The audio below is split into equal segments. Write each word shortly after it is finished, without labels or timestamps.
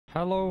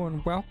Hello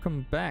and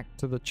welcome back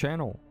to the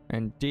channel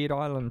and Dead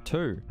Island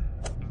 2.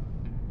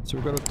 So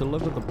we've got to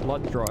deliver the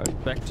blood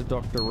drive back to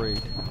Dr.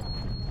 Reed.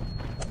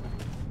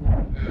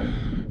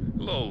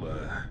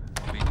 Lola,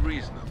 be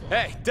reasonable.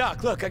 Hey,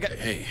 Doc, look, I got...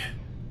 Hey.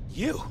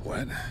 You?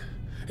 What?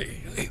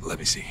 Hey, let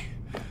me see.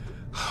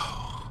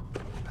 Oh,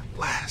 at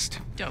last.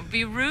 Don't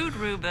be rude,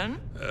 Reuben.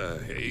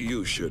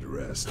 You should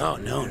rest. Oh,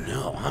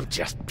 no, I'm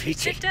just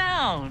peachy. Sit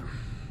down.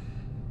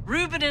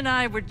 Reuben and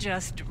I were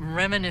just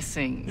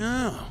reminiscing.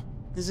 Oh,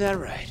 is that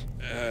right?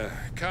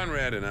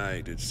 Conrad and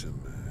I did some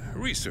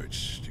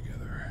research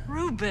together.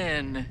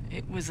 Reuben,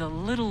 it was a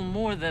little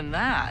more than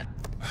that.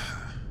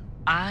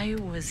 I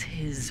was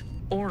his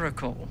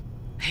oracle,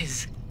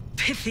 his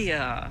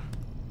Pythia.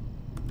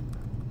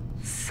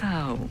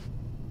 So,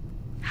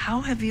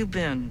 how have you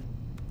been?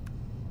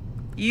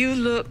 You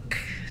look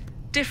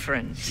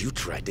different. You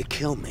tried to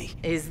kill me.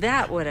 Is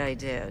that what I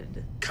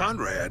did?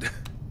 Conrad?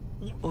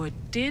 Or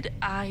did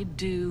I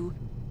do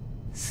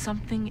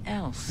something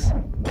else?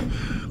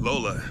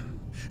 Lola,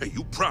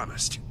 you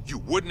promised you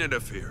wouldn't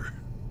interfere.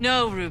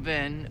 No,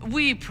 Reuben,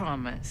 we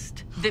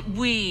promised that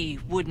we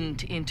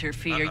wouldn't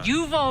interfere.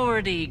 You've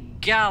already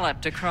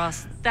galloped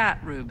across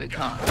that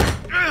Rubicon.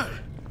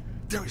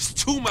 There is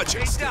too much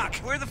at stake. Doc,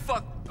 where the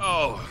fuck?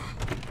 Oh.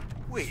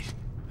 Wait,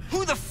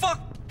 who the fuck?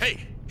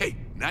 Hey,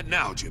 not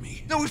now,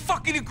 Jimmy. No, we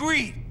fucking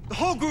agreed. The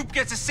whole group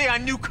gets a say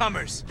on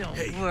newcomers. Don't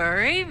Hey.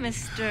 worry,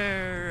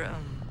 Mr.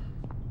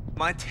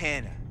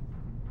 Montana.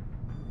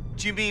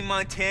 Jimmy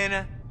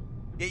Montana?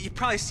 Yeah, you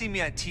probably see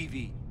me on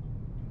TV.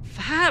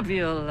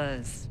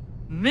 Fabulous.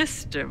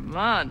 Mr.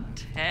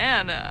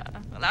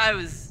 Montana. Well, I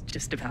was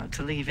just about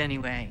to leave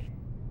anyway.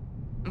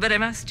 But I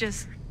must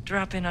just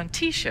drop in on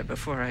Tisha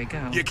before I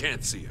go. You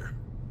can't see her.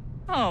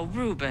 Oh,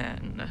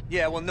 Reuben.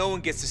 Yeah, well, no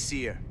one gets to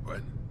see her.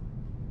 What?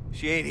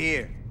 She ain't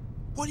here.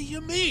 What do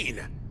you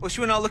mean? Well, she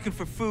went out looking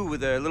for food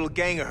with a little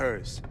gang of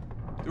hers.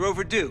 They're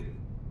overdue.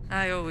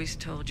 I always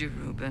told you,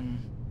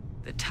 Reuben,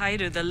 the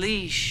tighter the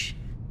leash,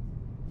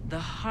 the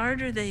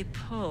harder they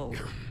pull.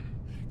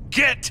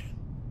 Get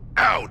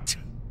out!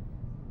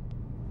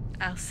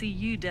 I'll see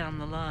you down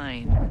the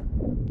line.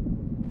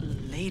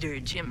 Later,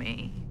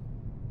 Jimmy.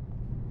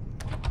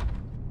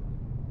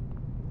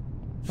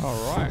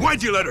 Alright.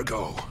 Why'd you let her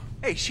go?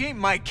 Hey, she ain't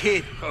my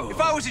kid. Oh,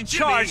 If I was in Jimmy,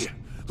 charge...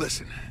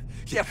 Listen.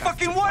 you Yeah, have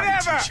fucking to find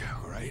whatever!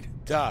 Tisha, all right?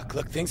 Doc,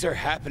 look, things are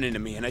happening to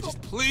me and I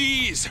just...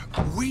 Please,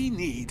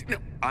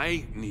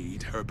 I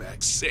need her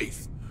back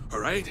safe, all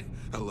right?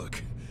 Now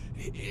look,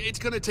 it's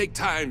gonna take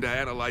time to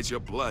analyze your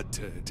blood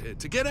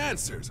to get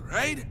answers, all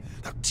right?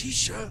 Now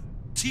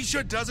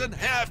Tisha doesn't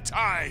have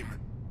time,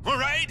 all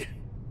right?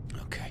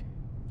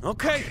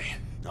 Okay.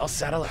 I'll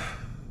saddle up.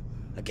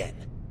 Again.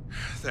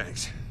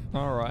 Thanks.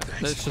 Alright,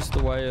 that's just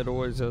the way it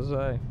always is,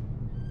 eh?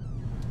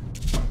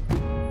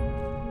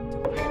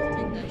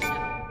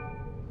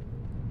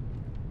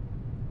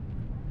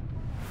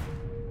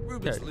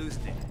 Ruben's Okay.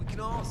 losing it. We can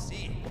all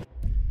see it.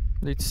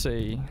 Let's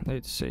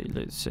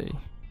see.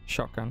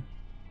 Shotgun.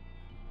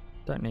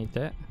 Don't need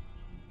that.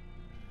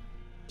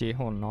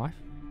 Deerhorn knife.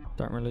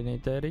 Don't really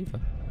need that either.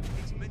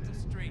 It's mental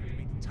strength to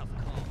make the tough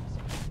calls.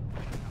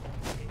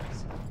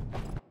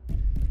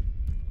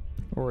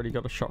 Already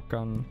got a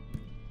shotgun.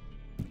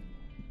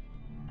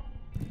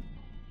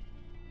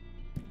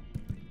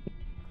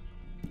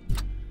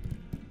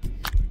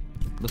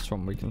 This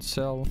one we can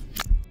sell.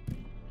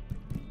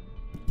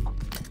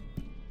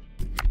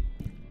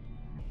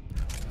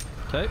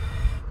 Okay.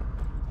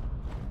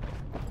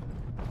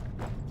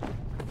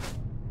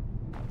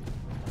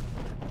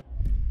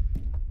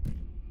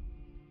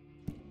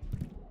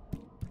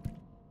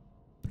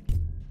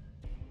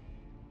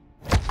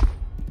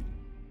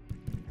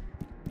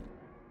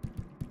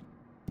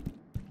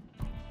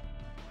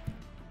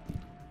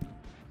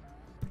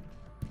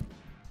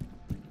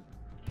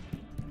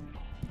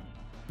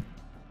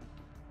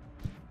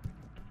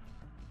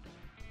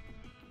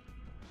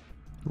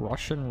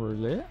 Russian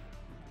roulette?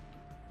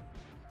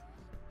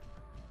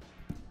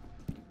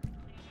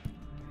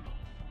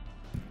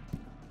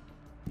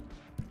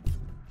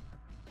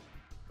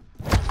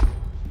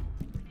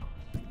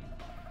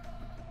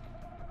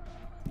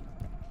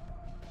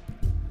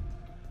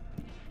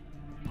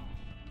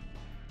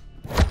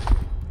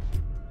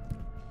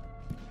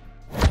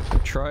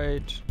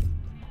 Trade.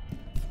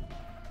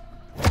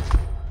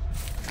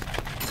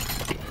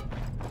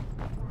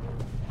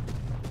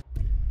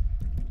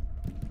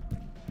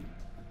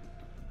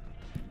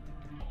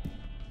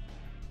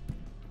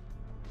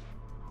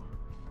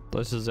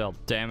 This is our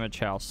damage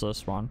house,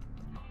 this one.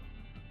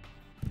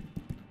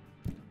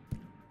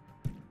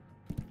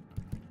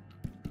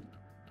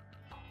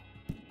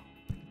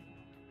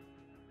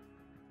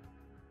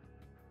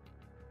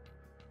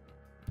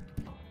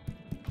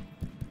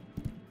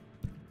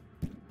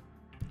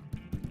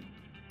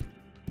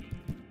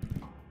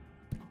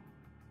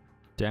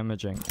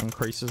 Damaging.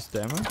 Increases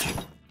damage.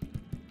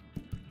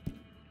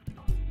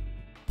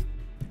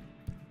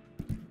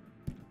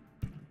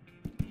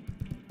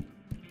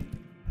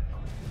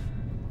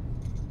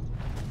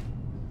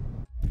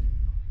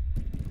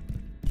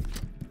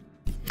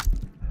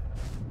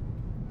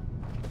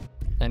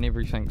 And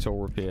everything's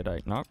all repaired, eh?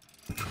 Nope.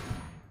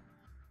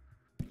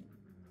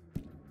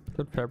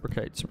 Could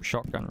fabricate some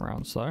shotgun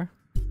rounds though.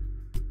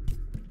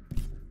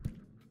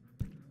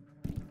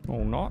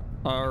 Or not.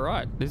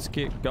 Alright, let's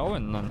get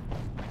going then.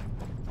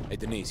 Hey,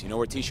 Denise, you know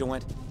where Tisha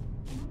went?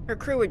 Her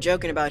crew were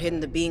joking about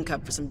hitting the Bean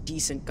Cup for some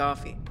decent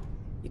coffee.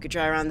 You could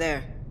try around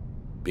there.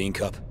 Bean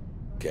Cup?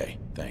 Okay,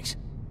 thanks.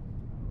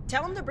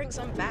 Tell them to bring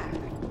some back.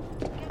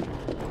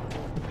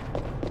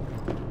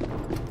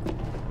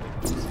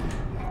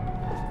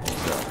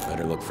 So,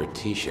 better look for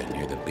Tisha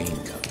near the Bean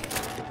Cup.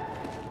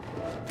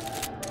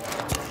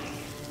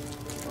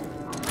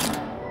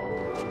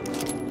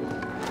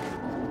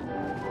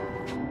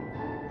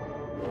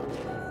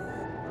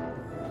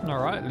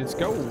 Alright, let's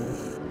go.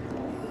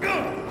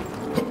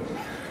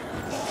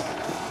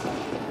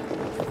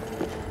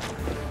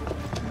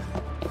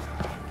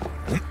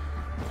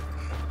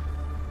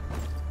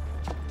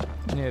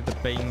 Near the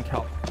Bean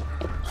Cup.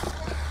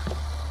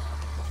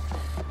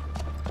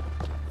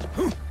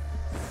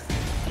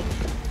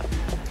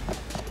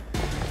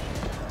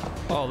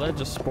 Oh, they're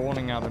just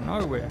spawning out of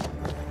nowhere.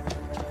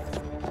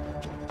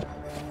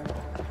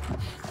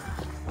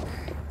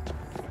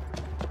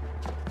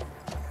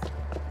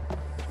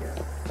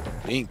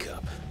 Bean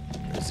Cup.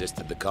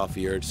 Resisted the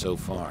coffee urge so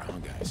far, huh,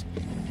 guys?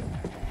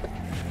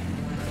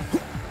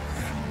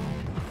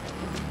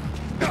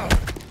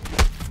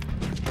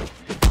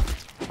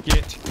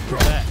 Get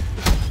that.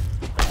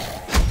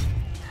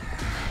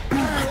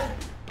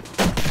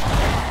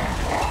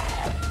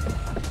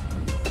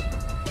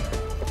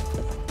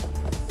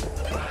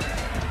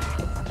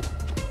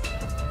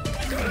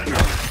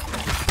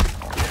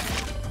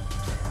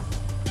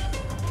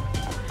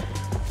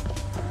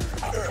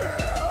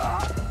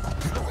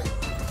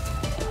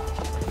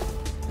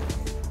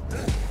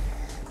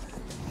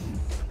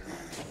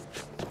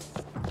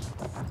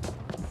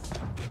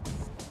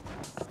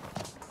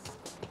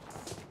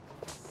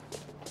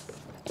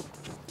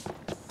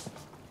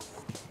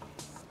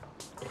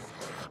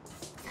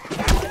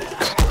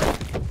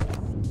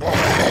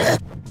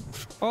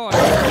 Oh, I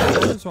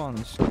got those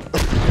ones.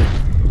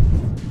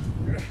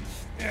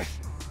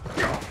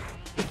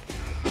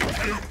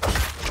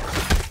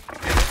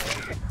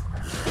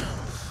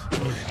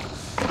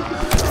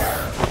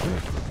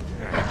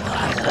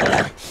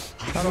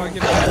 How do I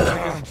get out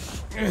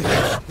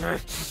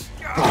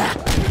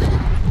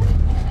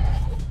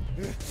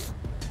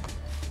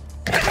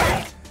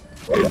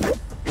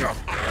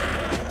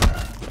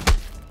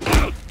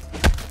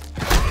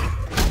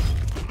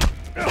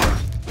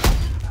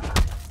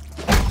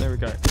There we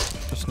go.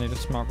 Just need to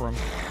smother him.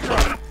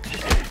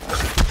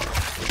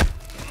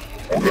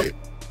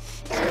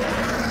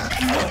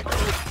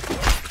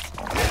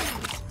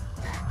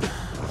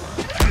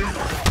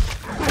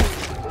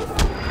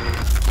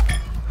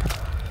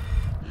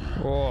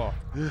 Oh.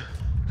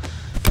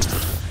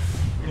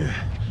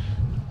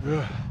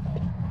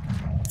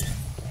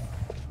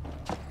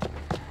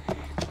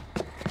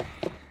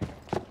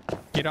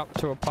 Get up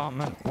to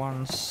apartment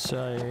 1,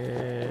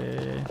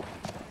 say...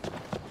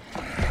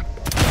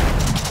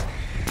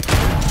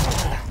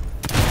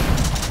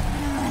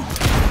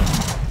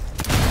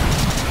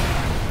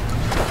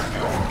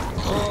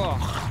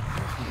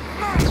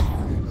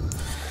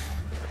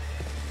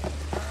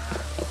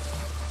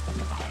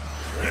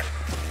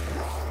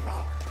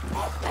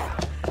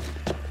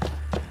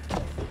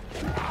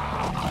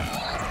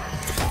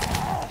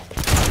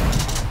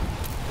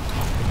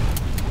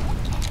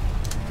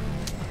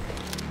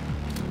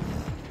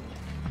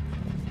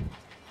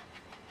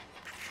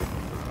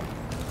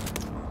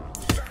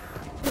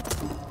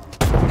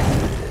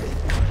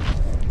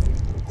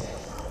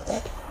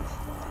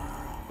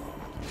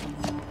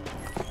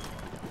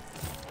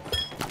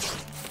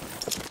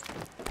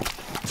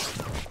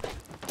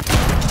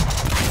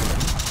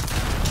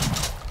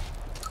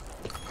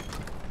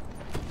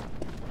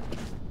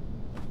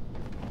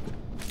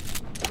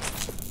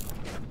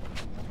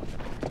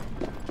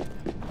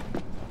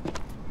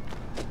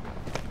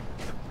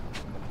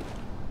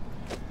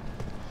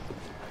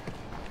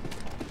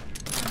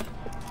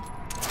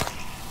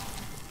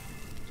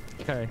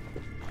 Okay,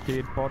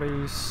 dead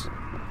bodies,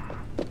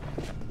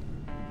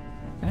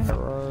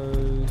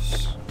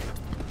 arrows.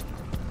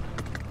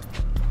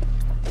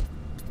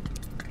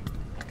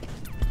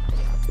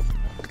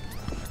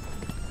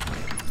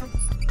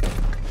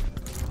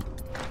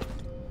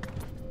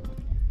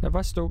 Have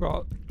I still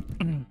got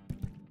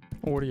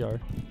audio?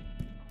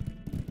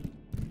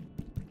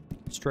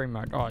 Stream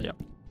mode, oh yeah,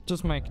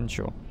 just making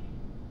sure.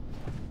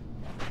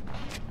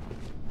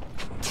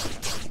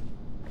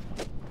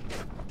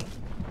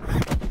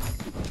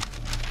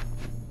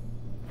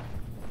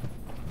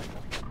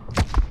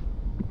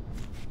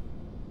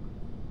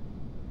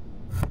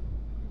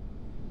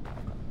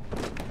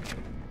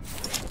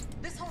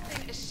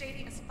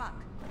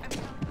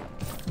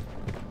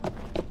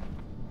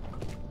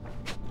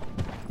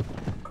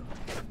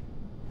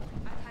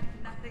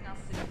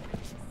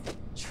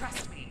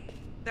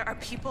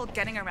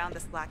 Getting around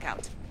this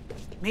blackout.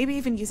 Maybe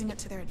even using it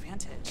to their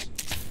advantage.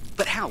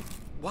 But how?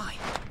 Why?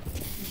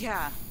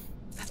 Yeah.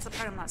 That's the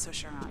part I'm not so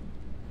sure on.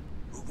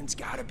 Ruben's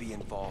gotta be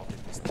involved in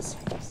this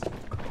disease.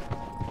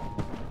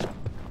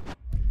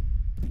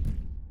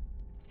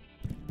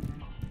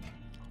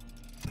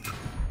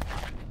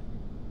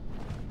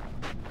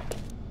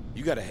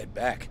 You gotta head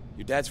back.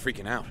 Your dad's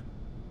freaking out.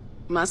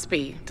 Must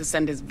be, to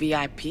send his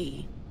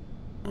VIP.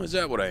 Oh, is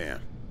that what I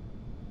am?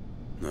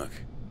 Look.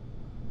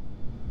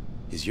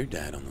 Is your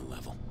dad on the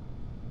level?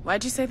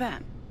 Why'd you say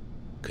that?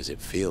 'Cause it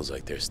feels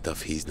like there's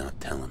stuff he's not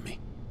telling me.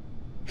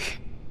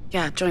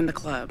 Yeah, join the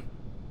club.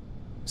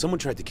 Someone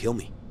tried to kill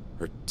me.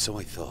 Or so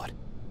I thought.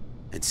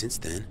 And since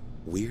then,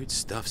 weird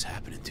stuff's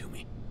happening to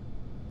me.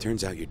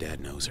 Turns out your dad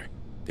knows her.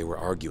 They were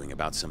arguing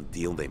about some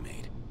deal they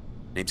made.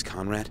 Name's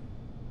Conrad?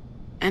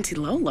 Auntie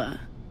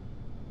Lola?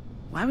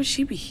 Why would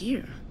she be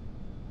here?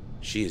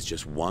 She is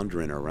just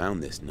wandering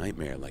around this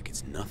nightmare like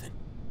it's nothing.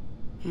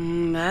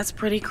 That's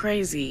pretty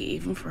crazy,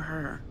 even for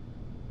her.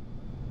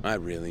 I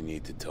really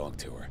need to talk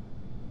to her.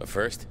 But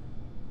first,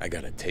 I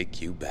gotta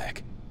take you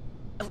back.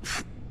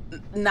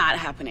 Not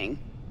happening.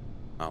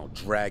 I'll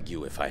drag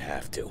you if I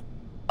have to.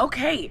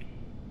 Okay.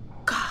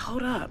 God,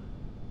 hold up.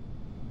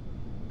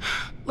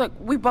 Look,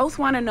 we both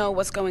want to know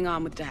what's going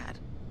on with Dad,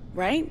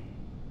 right?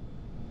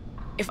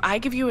 If I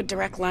give you a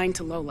direct line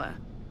to Lola,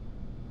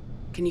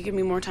 can you give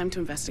me more time to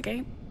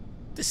investigate?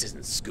 This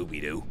isn't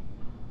Scooby-Doo.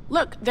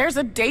 Look, there's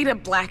a data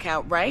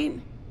blackout,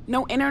 right?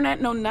 No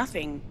internet, no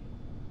nothing.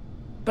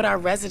 But our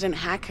resident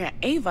hacker,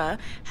 Ava,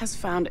 has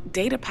found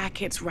data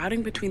packets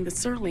routing between the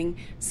Serling,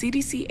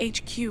 CDC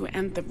HQ,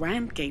 and the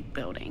Randgate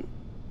building.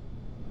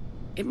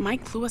 It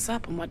might clue us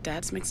up on what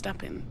Dad's mixed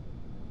up in.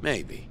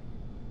 Maybe.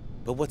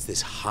 But what's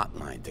this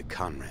hotline to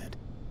Conrad?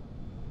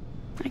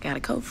 I got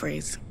a code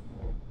phrase.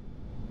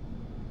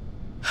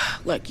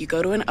 Look, you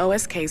go to an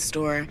OSK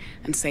store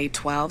and say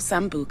 12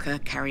 Sambuca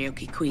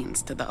Karaoke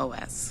Queens to the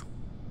OS.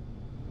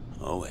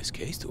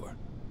 OSK store?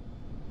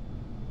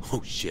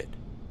 Oh shit.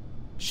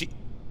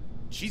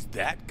 She's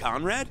that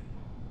Conrad?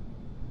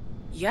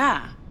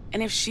 Yeah,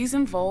 and if she's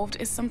involved,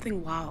 it's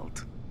something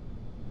wild.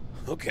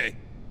 Okay.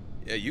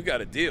 Yeah, you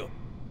got a deal.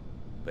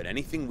 But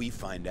anything we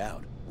find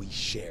out, we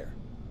share.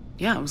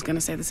 Yeah, I was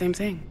gonna say the same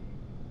thing.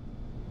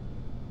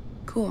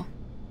 Cool.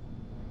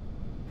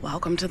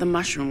 Welcome to the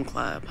Mushroom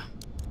Club.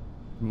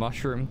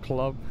 Mushroom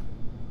Club?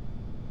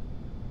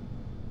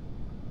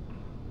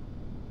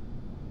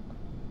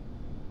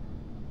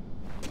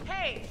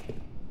 Hey!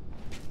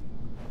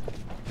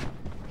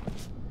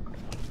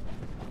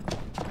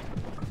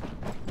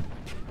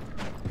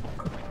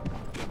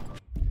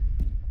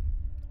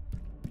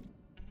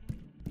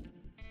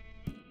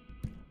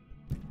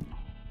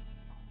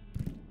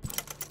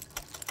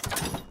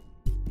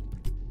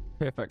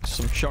 Perfect.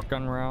 Some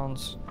shotgun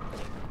rounds.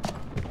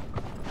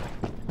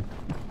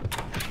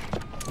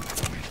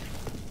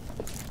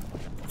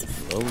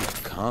 Lola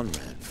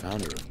Conrad,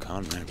 founder of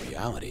Conrad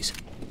Realities.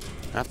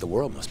 Half the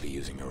world must be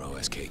using her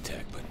OSK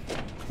tech, but no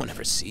one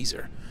ever sees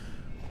her.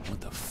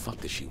 What the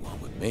fuck does she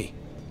want with me?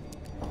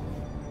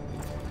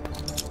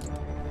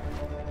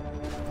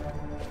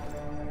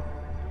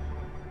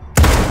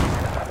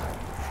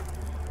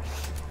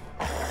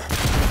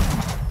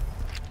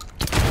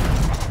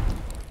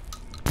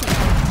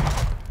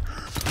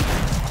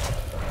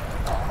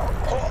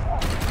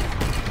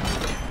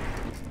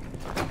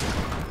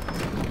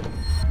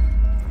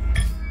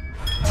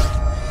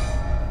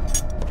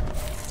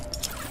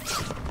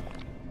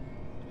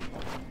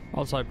 I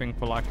was hoping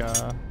for like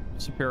a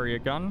superior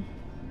gun.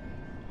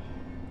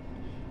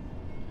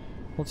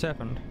 What's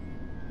happened?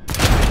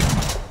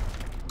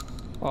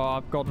 Oh,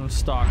 I've gotten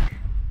stuck.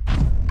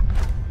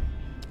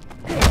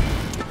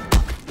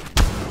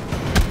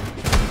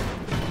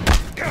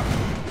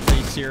 Are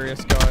you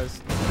serious, guys?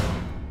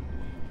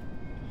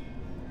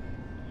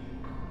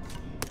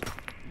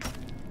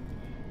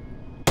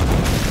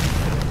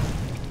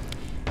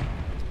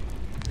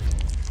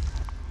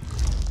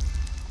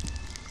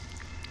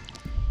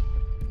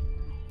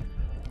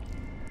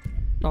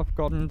 I've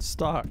gotten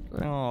stuck.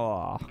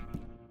 Oh.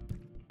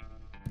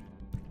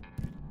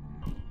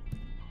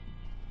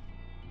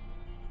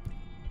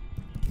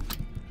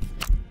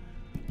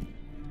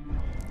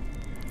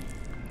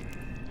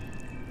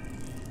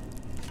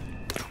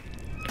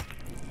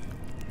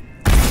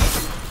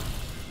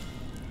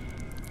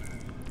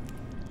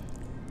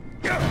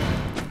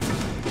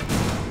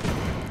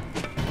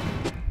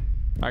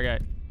 Okay.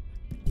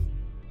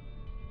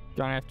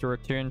 Gonna have to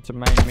return to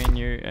main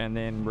menu and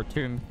then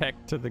return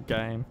back to the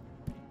game.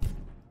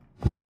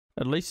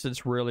 At least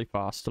it's really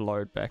fast to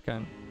load back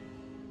in.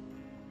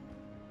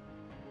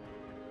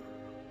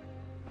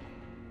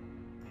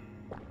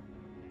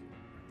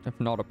 If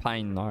not a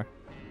pain though.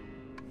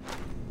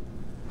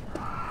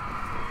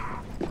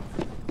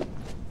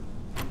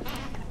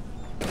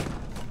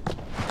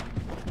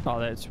 Oh,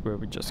 that's where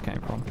we just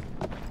came from.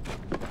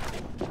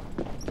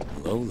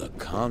 Lola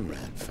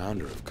Conrad,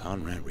 founder of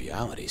Conrad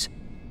Realities.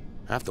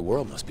 Half the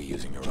world must be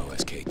using her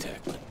OSK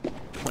tech, but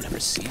no one ever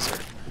sees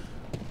her.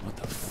 What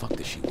the fuck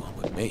does she want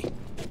with me?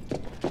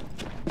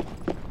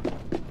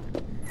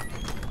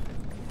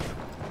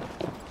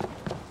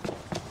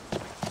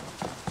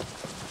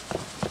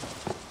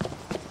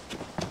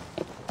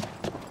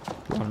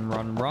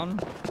 run, run.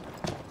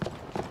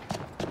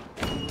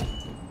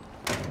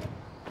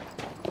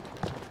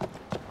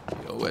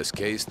 The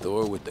OSK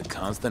store with the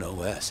constant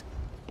OS.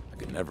 I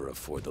could never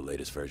afford the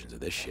latest versions of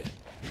this shit.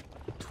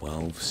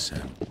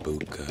 12-cent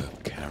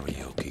Buka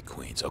Karaoke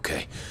Queens.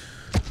 Okay,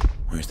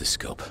 where's the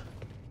scope?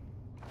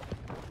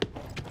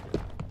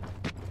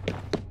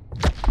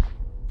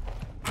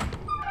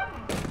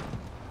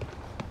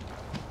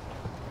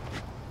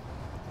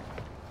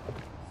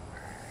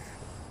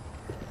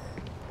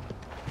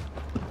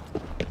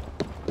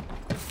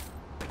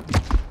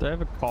 Do they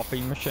have a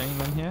coffee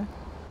machine in here?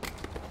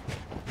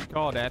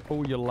 God,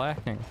 Apple, you're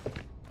lacking.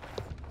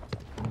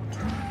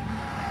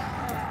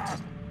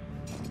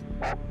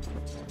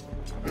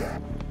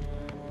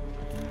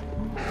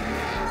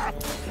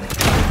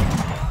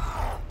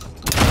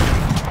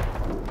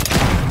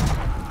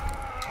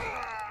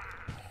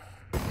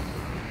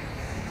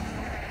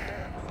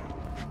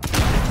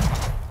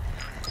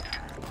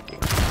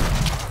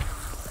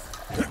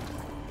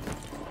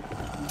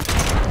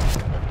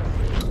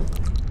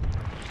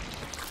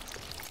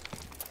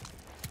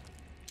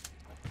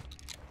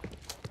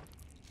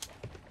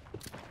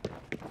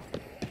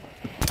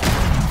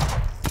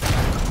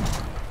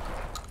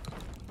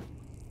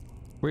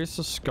 Where's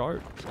the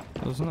scope?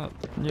 Isn't it?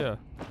 Yeah.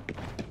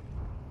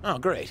 Oh,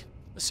 great.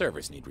 The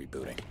servers need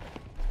rebooting.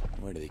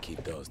 Where do they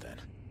keep those then?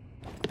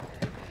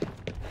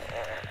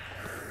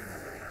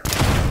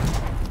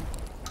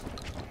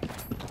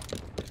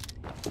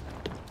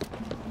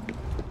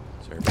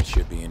 Servers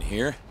should be in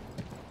here.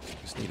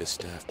 Just need a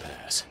staff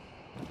pass.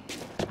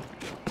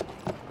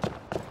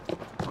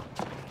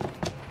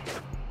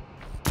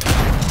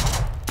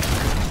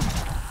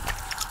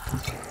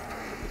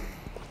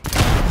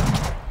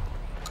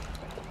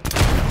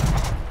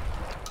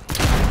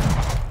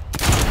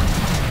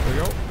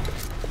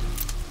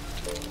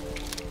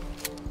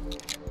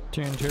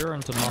 Turned her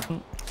into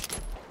nothing.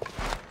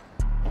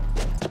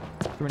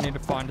 We need to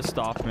find a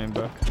staff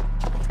member.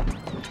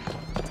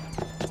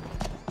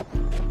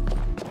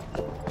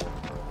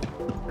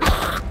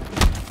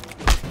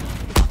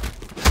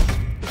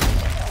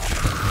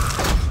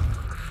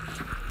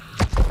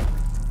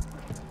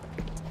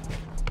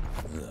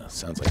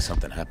 Sounds like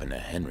something happened to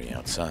Henry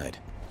outside.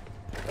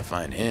 If I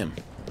find him,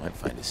 I might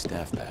find his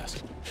staff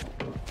pass.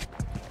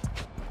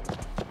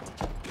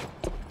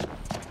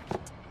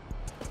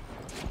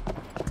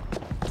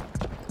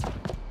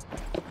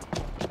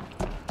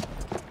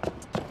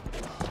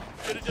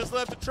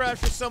 Left the trash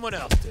for someone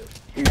else to.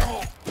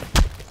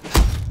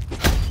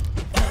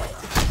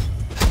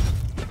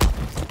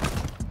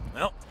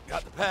 Well,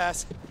 got the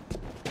pass.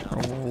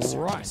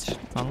 Alright,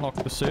 unlock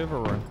the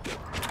server room.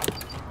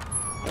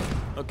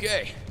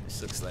 Okay,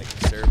 this looks like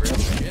the server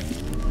shit.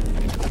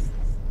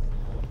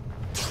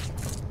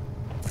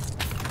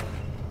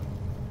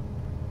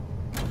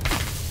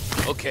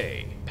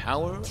 Okay,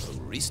 power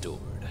restored.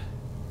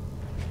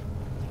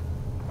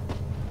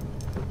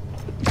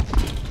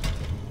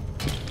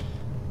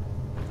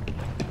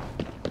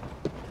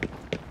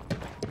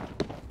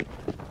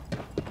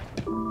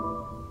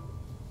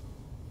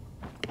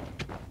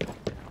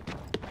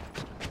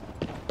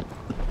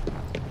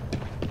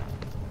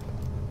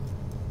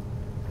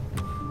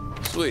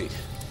 Sweet.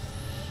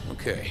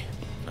 Okay,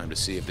 time to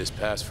see if this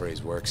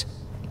passphrase works.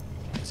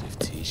 As if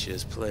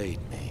Tisha's played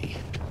me.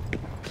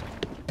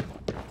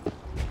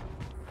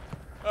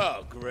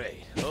 Oh,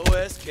 great.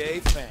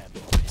 OSK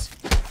fanboys.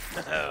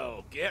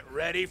 Oh, get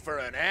ready for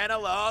an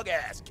analog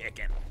ass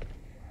kicking.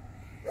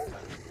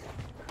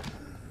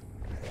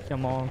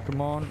 Come on,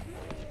 come on.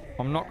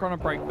 I'm not gonna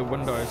break the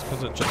windows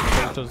because it just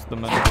filters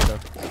them in better.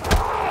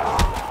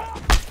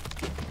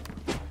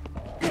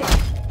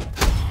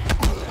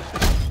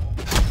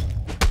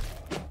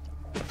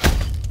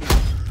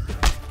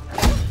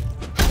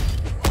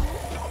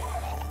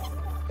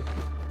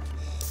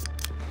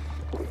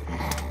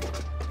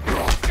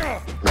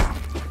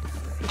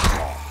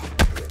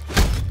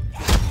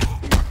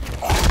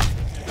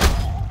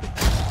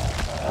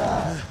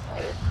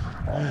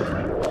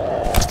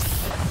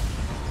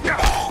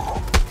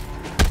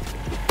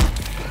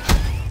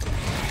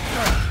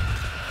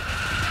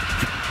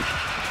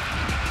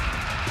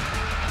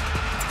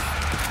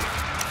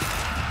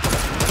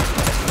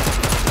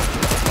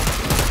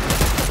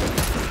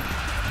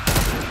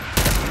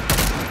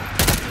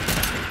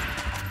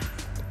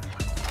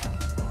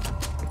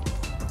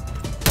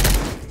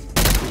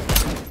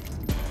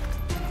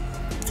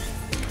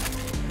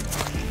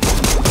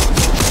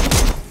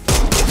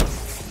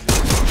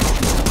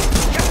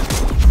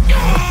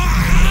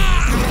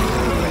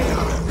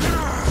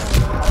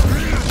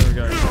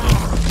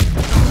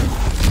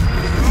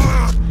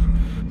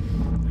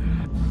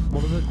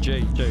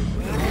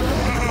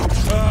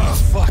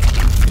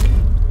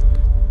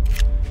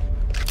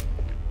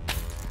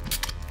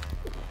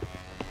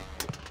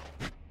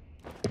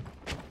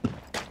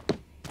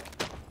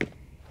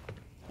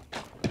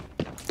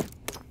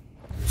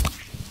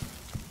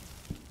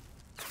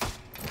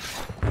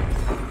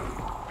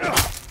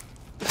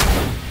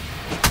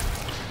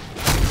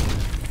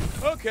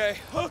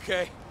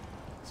 Okay.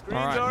 Screens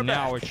are Alright,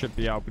 now back. we should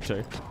be able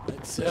to.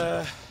 Let's,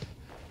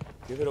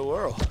 give it a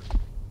whirl.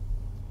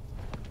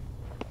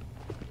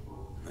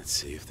 Let's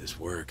see if this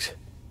works.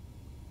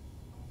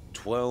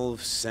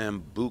 12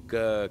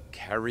 Sambuca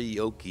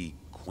Karaoke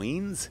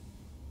Queens?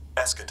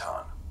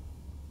 Eschaton.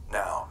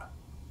 Noun.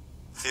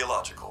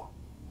 Theological.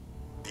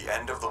 The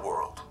end of the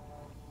world.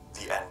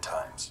 The end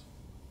times.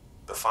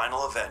 The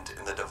final event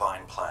in the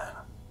divine plan.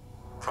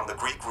 From the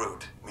Greek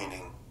root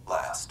meaning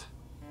last.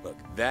 Look,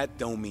 that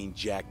don't mean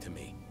jack to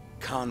me.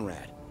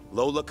 Conrad.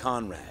 Lola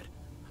Conrad.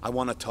 I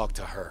want to talk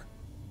to her.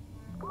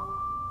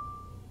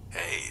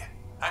 Hey,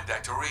 I'm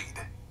Dr. Reed,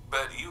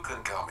 but you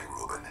can call me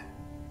Ruben.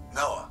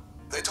 Noah,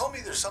 they told me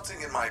there's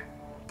something in my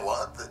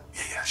blood that...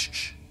 Yeah,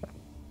 shh.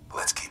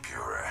 Let's keep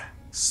your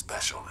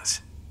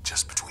specialness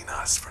just between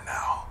us for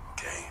now,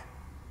 okay?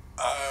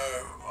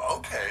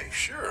 Okay,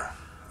 sure.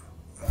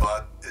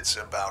 But it's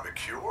about a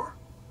cure?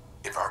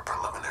 If our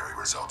preliminary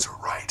results are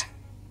right,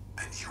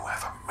 then you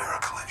have a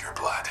miracle in your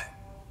blood.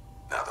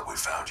 Now that we've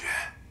found you,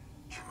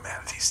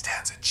 humanity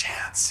stands a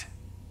chance.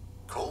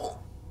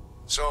 Cool.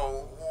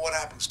 So, what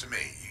happens to me?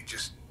 You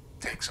just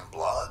take some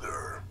blood,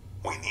 or...?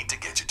 We need to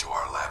get you to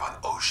our lab on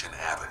Ocean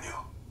Avenue.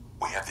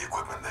 We have the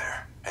equipment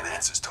there, and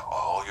answers to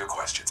all your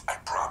questions, I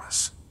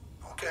promise.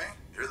 Okay,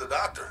 you're the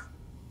doctor.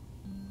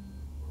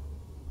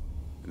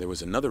 There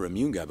was another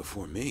immune guy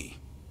before me.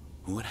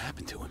 What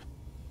happened to him?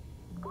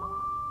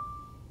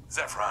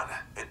 Zephron,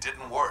 it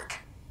didn't work.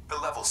 The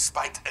levels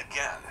spiked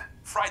again.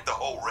 Fried the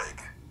whole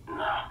rig.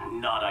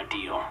 Not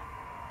ideal.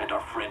 And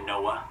our friend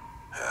Noah?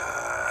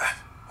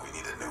 We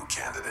need a new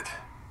candidate.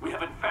 We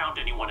haven't found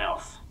anyone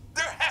else.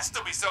 There has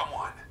to be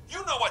someone.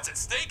 You know what's at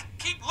stake.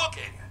 Keep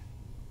looking.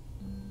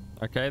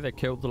 Okay, they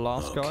killed the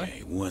last guy. Okay,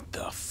 what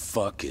the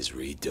fuck is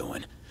Reed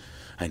doing?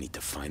 I need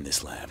to find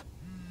this lab.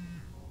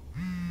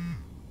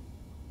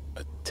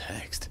 A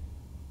text?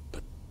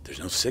 But there's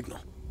no signal.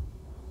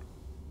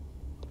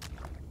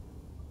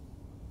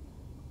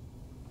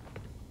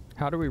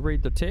 How do we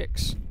read the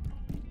text?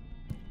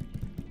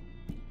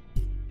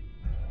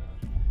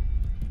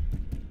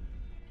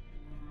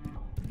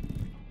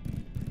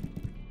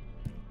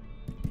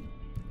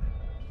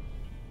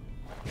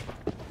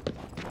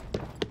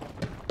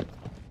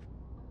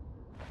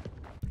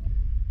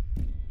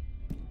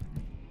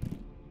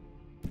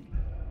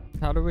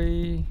 How do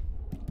we...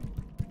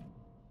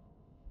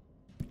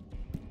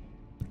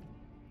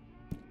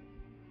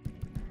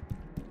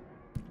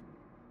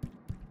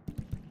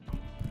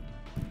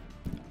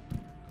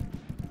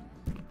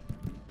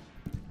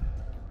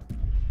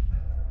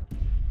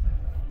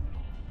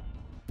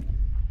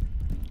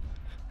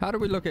 How do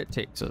we look at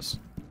Texas?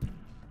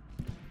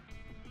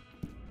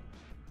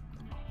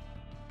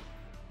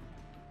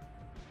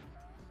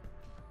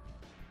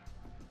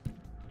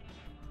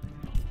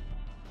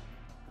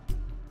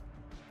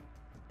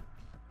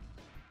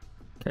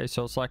 Okay,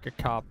 so it's like a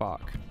car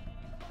park.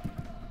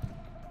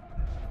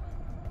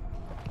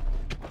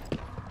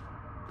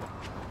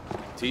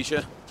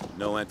 Tisha,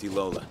 no Auntie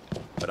Lola.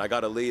 But I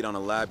got a lead on a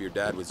lab your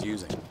dad was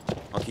using.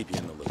 I'll keep you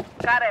in the loop.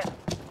 Got it.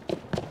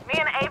 Me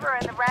and Ava are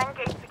in the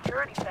Rangate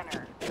Security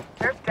Center.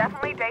 There's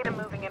definitely data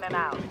moving in and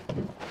out.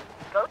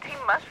 Go Team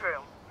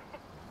Mushroom.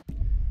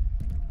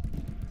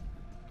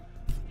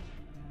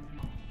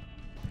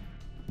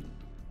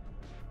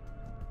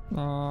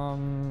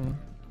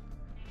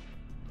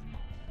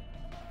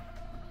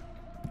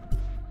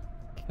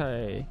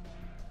 Okay.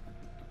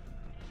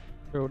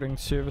 Building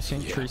service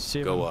entry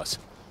 7. Go us.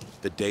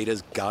 The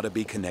data's gotta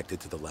be connected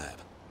to the lab.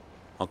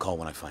 I'll call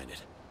when I find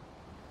it.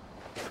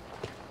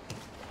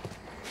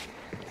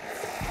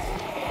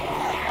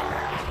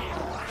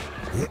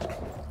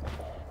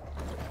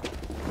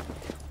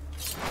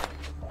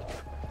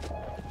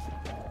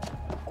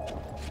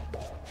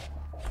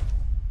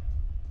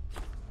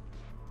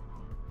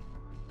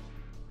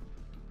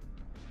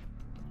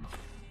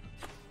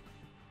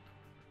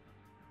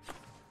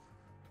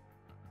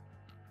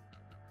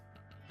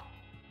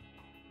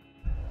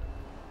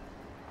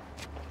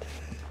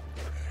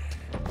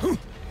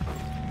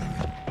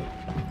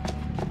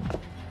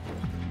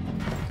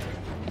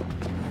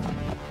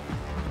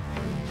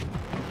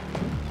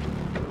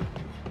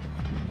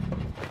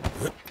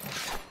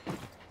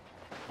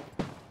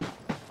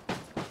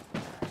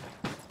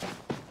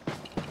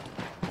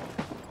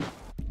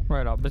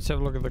 Right up, let's have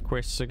a look at the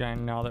quests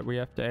again now that we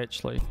have to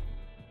actually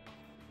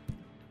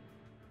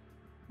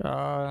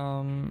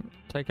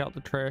take out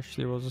the trash.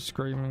 There was a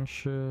screaming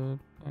shit.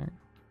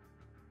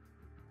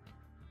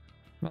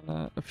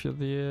 Minute if you're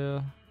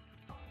there.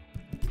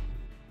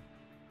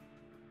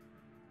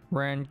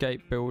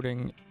 Rangate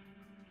building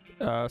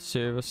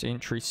service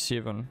entry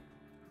 7.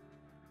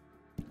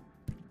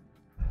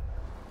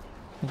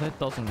 Well, that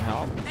doesn't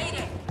help.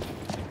 Mayday!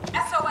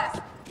 SOS!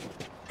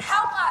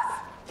 Help us!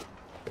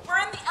 We're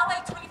in the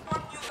LA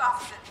 24 news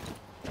offices.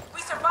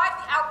 We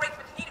survived the outbreak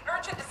but need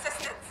urgent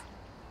assistance.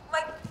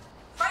 Like,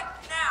 right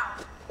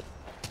now.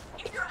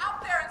 If you're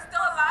out there and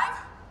still alive,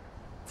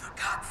 for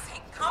God's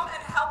sake, come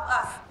and help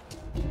us.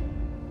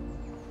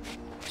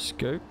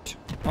 Scooped.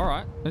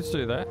 Alright, let's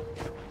do that.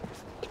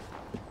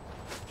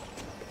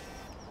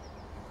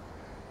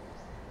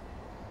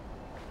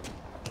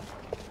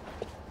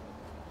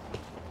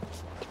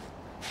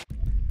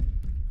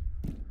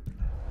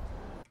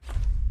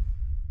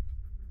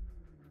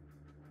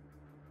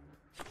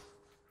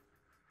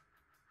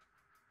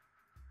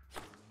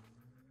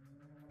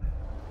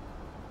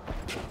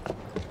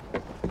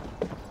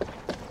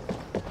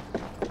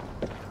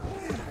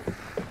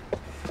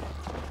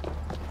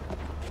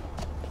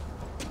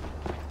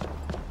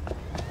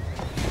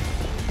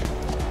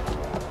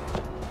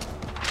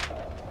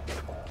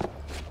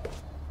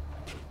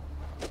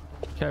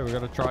 Okay, we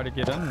gotta try to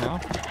get in now.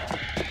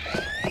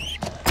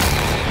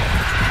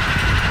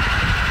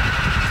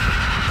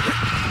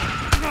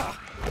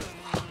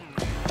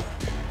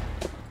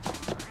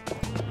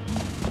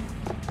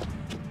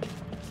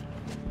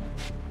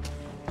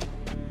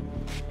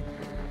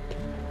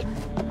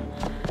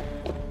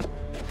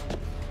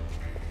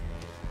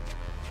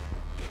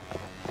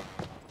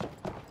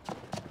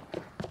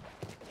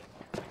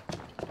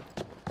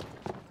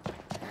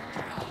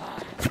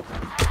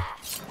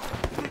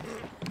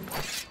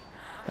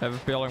 I have a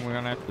feeling we're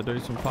gonna have to do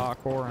some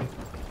parkouring.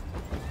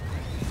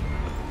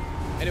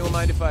 Anyone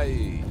mind if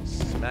I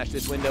smash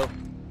this window?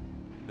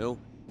 No?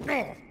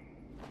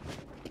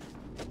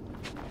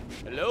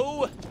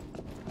 Hello?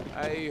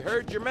 I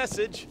heard your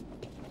message.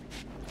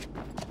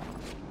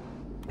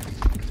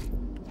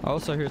 I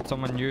also heard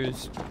someone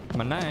use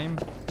my name.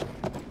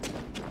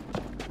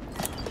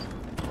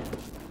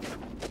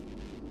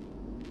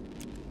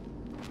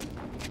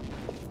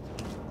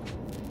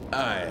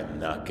 I am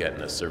not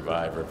getting a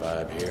survivor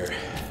vibe here.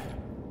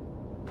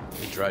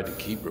 They tried to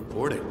keep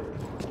reporting.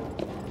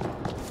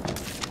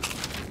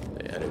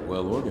 They had it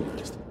well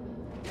organized.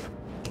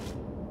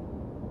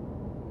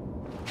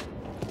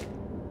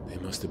 They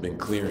must have been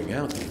clearing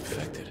out the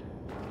infected.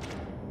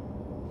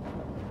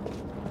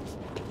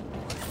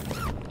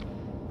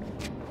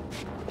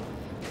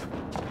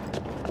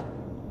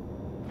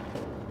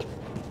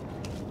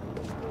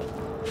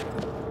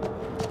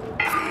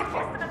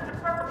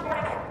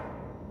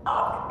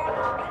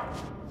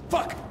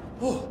 Fuck!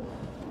 Oh,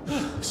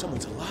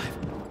 someone's alive.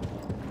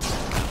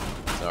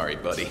 Sorry,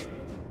 buddy.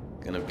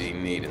 Gonna be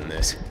needing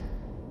this.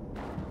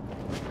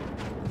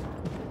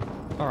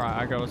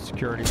 Alright, I got a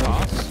security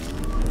pass.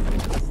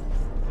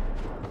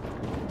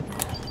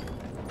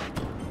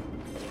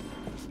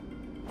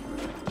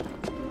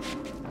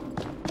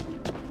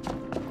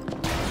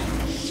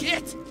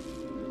 Shit!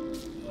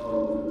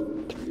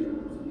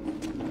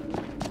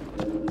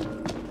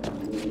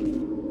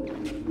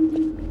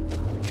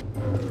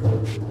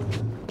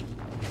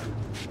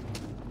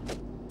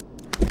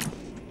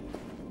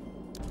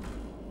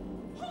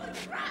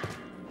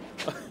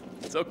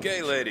 It's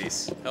okay,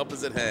 ladies. Help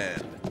is at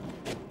hand.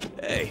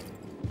 Hey,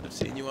 I've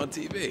seen you on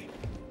TV.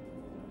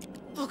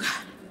 Oh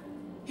God,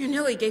 you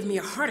nearly gave me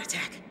a heart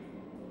attack.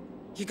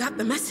 You got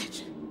the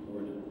message.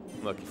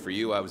 Lucky for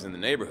you, I was in the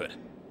neighborhood.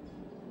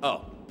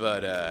 Oh,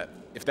 but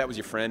if that was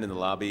your friend in the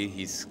lobby,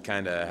 he's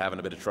kinda having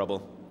a bit of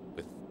trouble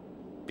with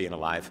being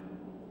alive.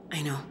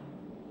 I know.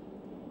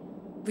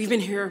 We've been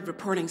here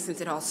reporting since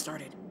it all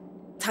started,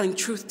 telling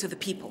truth to the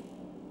people.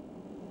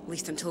 At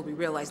least until we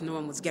realized no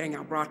one was getting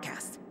our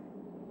broadcast.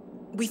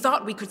 We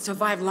thought we could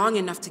survive long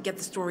enough to get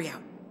the story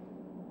out.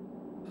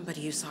 But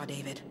you saw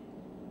David.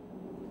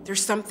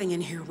 There's something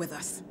in here with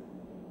us.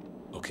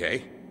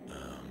 Okay.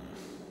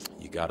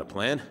 You got a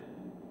plan?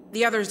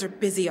 The others are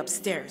busy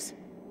upstairs.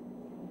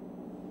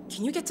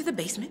 Can you get to the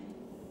basement?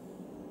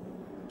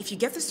 If you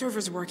get the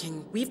servers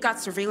working, we've got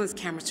surveillance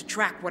cameras to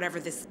track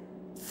whatever this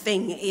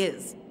thing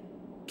is.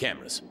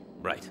 Cameras.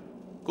 Right.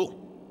 Cool.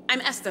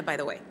 I'm Esther, by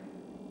the way.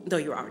 Though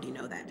you already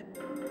know that.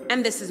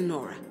 And this is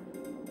Nora.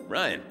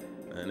 Ryan.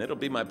 And it'll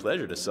be my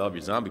pleasure to solve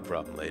your zombie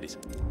problem, ladies.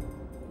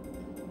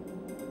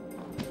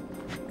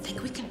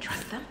 Think we can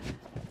trust them?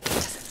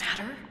 Does it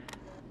matter?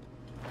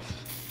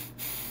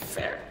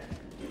 Fair.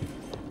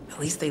 At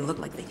least they look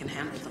like they can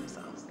handle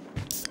themselves.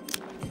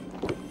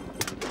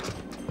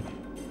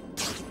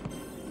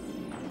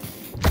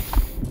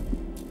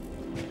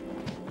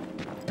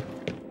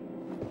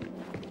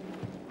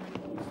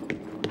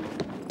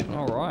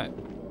 All right.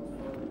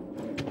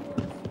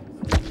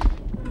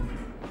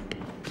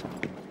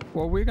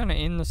 Well, we're going to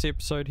end this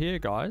episode here,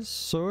 guys.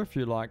 So if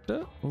you liked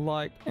it,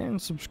 like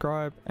and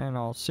subscribe, and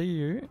I'll see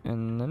you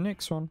in the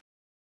next one.